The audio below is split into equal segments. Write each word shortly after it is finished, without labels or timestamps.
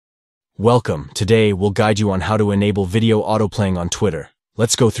Welcome. Today, we'll guide you on how to enable video autoplaying on Twitter.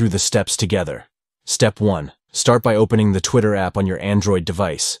 Let's go through the steps together. Step 1. Start by opening the Twitter app on your Android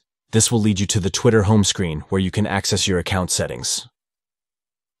device. This will lead you to the Twitter home screen where you can access your account settings.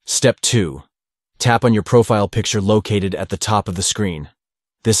 Step 2. Tap on your profile picture located at the top of the screen.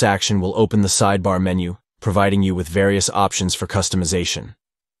 This action will open the sidebar menu, providing you with various options for customization.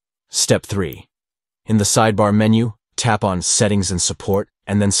 Step 3. In the sidebar menu, tap on Settings and Support,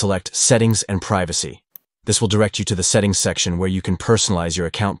 and then select Settings and Privacy. This will direct you to the Settings section where you can personalize your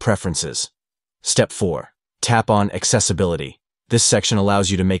account preferences. Step 4. Tap on Accessibility. This section allows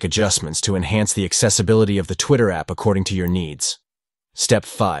you to make adjustments to enhance the accessibility of the Twitter app according to your needs. Step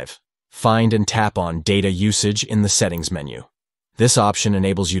 5. Find and tap on Data Usage in the Settings menu. This option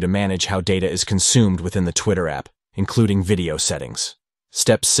enables you to manage how data is consumed within the Twitter app, including video settings.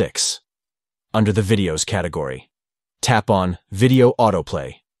 Step 6. Under the Videos category, tap on Video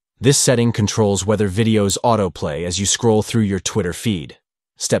Autoplay. This setting controls whether videos autoplay as you scroll through your Twitter feed.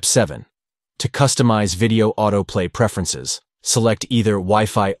 Step 7. To customize video autoplay preferences, select either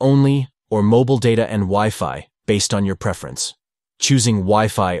Wi-Fi only or mobile data and Wi-Fi based on your preference. Choosing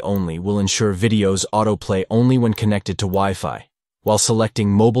Wi-Fi only will ensure videos autoplay only when connected to Wi-Fi, while selecting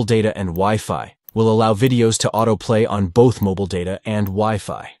mobile data and Wi-Fi will allow videos to autoplay on both mobile data and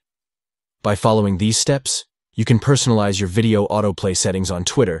Wi-Fi. By following these steps, you can personalize your video autoplay settings on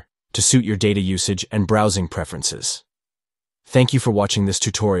Twitter to suit your data usage and browsing preferences. Thank you for watching this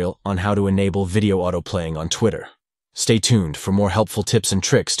tutorial on how to enable video autoplaying on Twitter. Stay tuned for more helpful tips and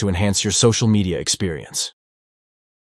tricks to enhance your social media experience.